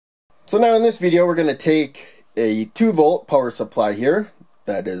So now in this video we're going to take a 2-volt power supply here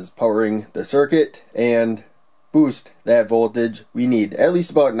that is powering the circuit and boost that voltage. We need at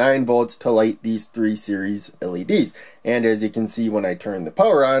least about 9 volts to light these 3 series LEDs. And as you can see, when I turn the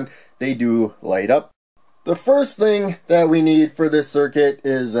power on, they do light up. The first thing that we need for this circuit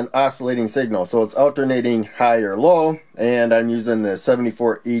is an oscillating signal. So it's alternating high or low, and I'm using the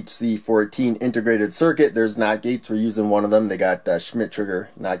 74HC14 integrated circuit. There's NOT gates. We're using one of them. They got Schmidt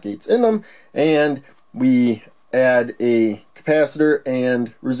trigger NOT gates in them. And we add a capacitor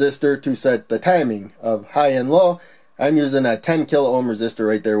and resistor to set the timing of high and low. I'm using a 10 kilo ohm resistor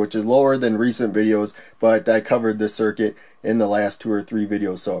right there, which is lower than recent videos, but I covered this circuit in the last 2 or 3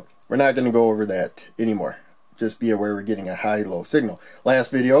 videos, so we're not going to go over that anymore. Just be aware we're getting a high-low signal.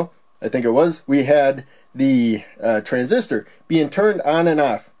 Last video, I think it was, we had the transistor being turned on and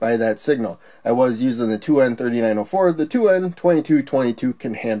off by that signal. I was using the 2N3904. The 2N2222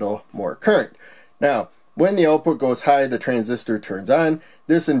 can handle more current. Now, when the output goes high, the transistor turns on.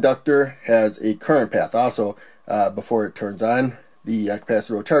 This inductor has a current path. Also, before it turns on, the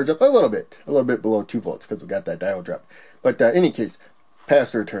capacitor will charge up a little bit below 2 volts because we got that diode drop. But in any case,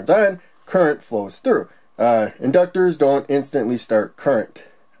 capacitor turns on, current flows through. Inductors don't instantly start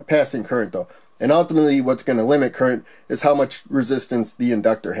passing current though. And ultimately what's going to limit current is how much resistance the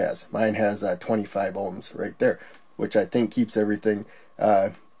inductor has. Mine has 25 ohms right there, which I think keeps everything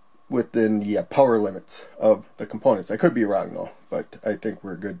within the power limits of the components. I could be wrong though, but I think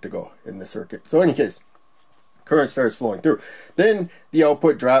we're good to go in the circuit. So in any case, current starts flowing through. Then the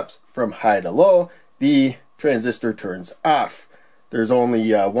output drops from high to low. The transistor turns off. There's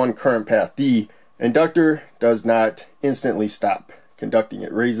only one current path. The inductor does not instantly stop conducting.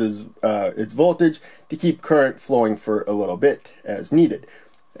 It raises its voltage to keep current flowing for a little bit as needed.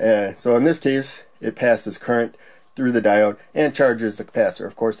 So in this case, it passes current through the diode and charges the capacitor.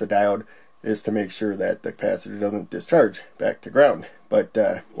 Of course, the diode is to make sure that the capacitor doesn't discharge back to ground,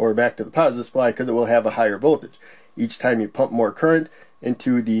 or back to the positive supply, because it will have a higher voltage. Each time you pump more current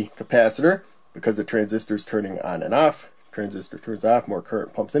into the capacitor, because the transistor is turning on and off, transistor turns off, more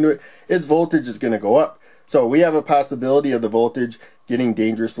current pumps into it, its voltage is going to go up. So we have a possibility of the voltage getting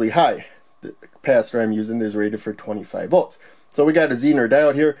dangerously high. The capacitor I'm using is rated for 25 volts. So we got a Zener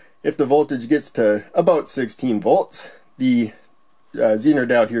diode here. If the voltage gets to about 16 volts, the Zener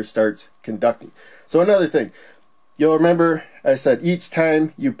diode here starts conducting. So another thing, you'll remember I said each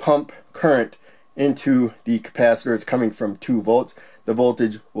time you pump current into the capacitor, it's coming from 2 volts, the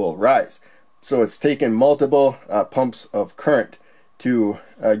voltage will rise. So it's taken multiple pumps of current to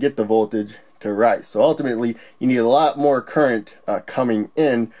get the voltage to rise. So ultimately, you need a lot more current coming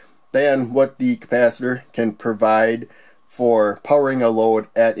in than what the capacitor can provide for powering a load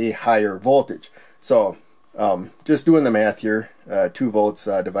at a higher voltage. So just doing the math here, 2 volts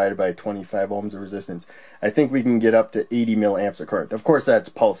divided by 25 ohms of resistance, I think we can get up to 80 milliamps of current. Of course, that's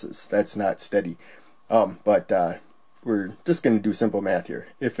pulses. That's not steady. We're just going to do simple math here.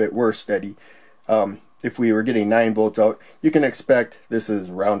 If it were steady, if we were getting 9 volts out, you can expect, this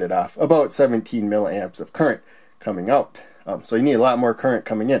is rounded off, about 17 milliamps of current coming out. So you need a lot more current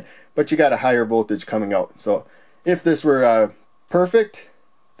coming in, but you got a higher voltage coming out. So if this were perfect,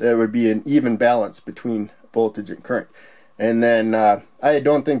 there would be an even balance between voltage and current. And then I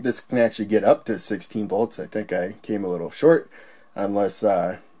don't think this can actually get up to 16 volts. I think I came a little short, unless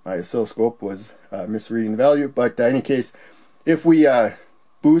my oscilloscope was misreading the value. But in any case, if we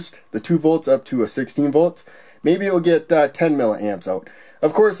boost the 2 volts up to a 16 volts, maybe it'll get 10 milliamps out.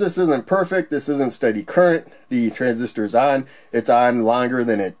 Of course, this isn't perfect. This isn't steady current. The transistor is on. It's on longer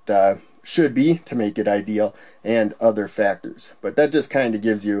than it should be to make it ideal, and other factors. But that just kind of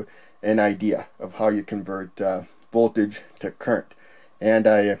gives you an idea of how you convert voltage to current. And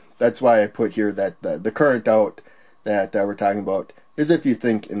that's why I put here that the current out that we're talking about is if you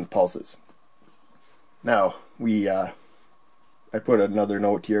think in pulses. Now, I put another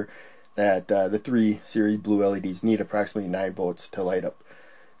note here that the 3 series blue LEDs need approximately 9 volts to light up,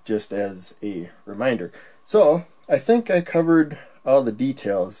 just as a reminder. So I think I covered all the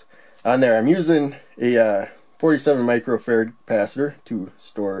details on there. I'm using a 47 microfarad capacitor to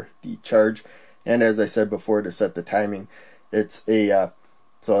store the charge, and as I said before, to set the timing. It's a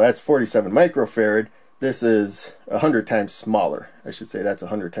so that's 47 microfarad. This is 100 times smaller. I should say that's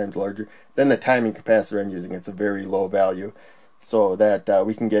 100 times larger than the timing capacitor I'm using. It's a very low value, so that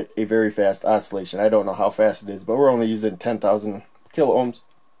we can get a very fast oscillation. I don't know how fast it is, but we're only using 10,000 kilo ohms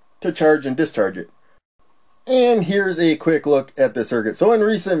to charge and discharge it. And here's a quick look at the circuit. So in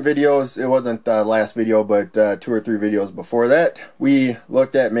recent videos, it wasn't the last video, but 2 or 3 videos before that, we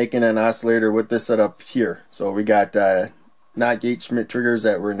looked at making an oscillator with this setup here. So we got not gate Schmitt triggers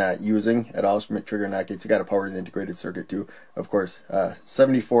that we're not using at all. Schmitt trigger not gates. You got to power the integrated circuit too, of course.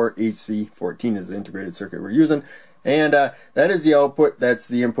 74HC14 is the integrated circuit we're using, and that is the output. That's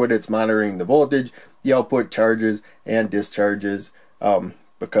the input. It's monitoring the voltage. The output charges and discharges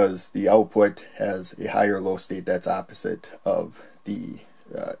because the output has a higher low state that's opposite of the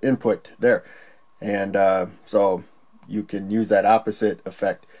input there, and so you can use that opposite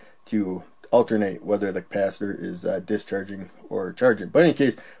effect to alternate whether the capacitor is discharging or charging. But in any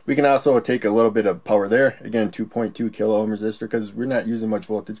case, we can also take a little bit of power there. Again, 2.2 kilo ohm resistor, because we're not using much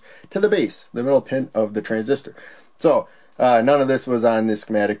voltage, to the base, the middle pin of the transistor. So none of this was on this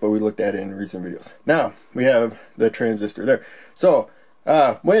schematic, but we looked at it in recent videos. Now we have the transistor there. So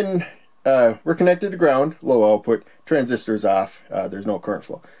when we're connected to ground, low output, transistor's off, there's no current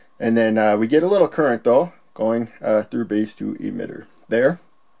flow. And then we get a little current though, going through base to emitter there.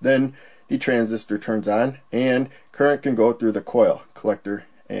 Then the transistor turns on and current can go through the coil, collector,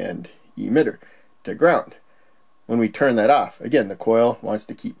 and emitter to ground. When we turn that off, again, the coil wants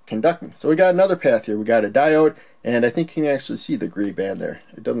to keep conducting. So we got another path here. We got a diode, and I think you can actually see the gray band there.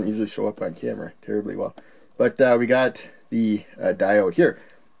 It doesn't usually show up on camera terribly well. But we got the diode here.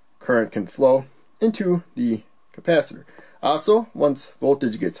 Current can flow into the capacitor. Also, once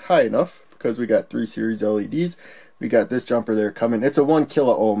voltage gets high enough, because we got 3 series LEDs, we got this jumper there coming. It's a 1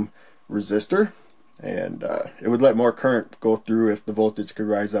 kilo ohm resistor, and it would let more current go through if the voltage could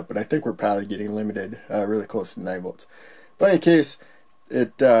rise up, but I think we're probably getting limited really close to 9 volts. But in any case,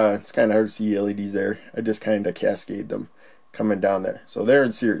 it's kind of hard to see LEDs there. I just kind of cascade them coming down there. So they're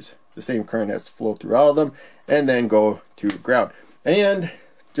in series. The same current has to flow through all of them and then go to ground. And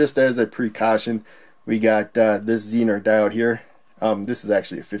just as a precaution, we got this Zener diode here. This is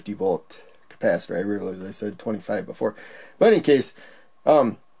actually a 50 volt capacitor. I realized I said 25 before. But in any case,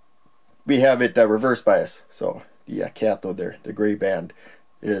 we have it reverse bias. So the cathode there, the gray band,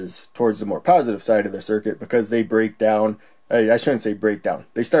 is towards the more positive side of the circuit because they break down. I shouldn't say break down.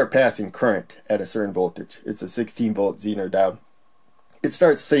 They start passing current at a certain voltage. It's a 16 volt Zener diode. It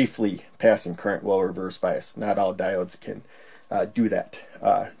starts safely passing current while reverse bias. Not all diodes can do that.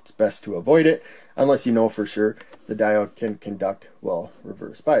 It's best to avoid it unless you know for sure the diode can conduct while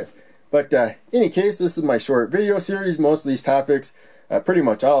reverse bias. But in any case, this is my short video series. Most of these topics, pretty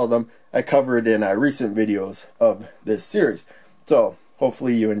much all of them, I covered in recent videos of this series. So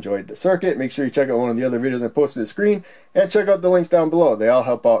hopefully you enjoyed the circuit. Make sure you check out one of the other videos I posted on the screen, and check out the links down below. They all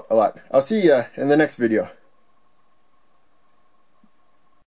help out a lot. I'll see you in the next video.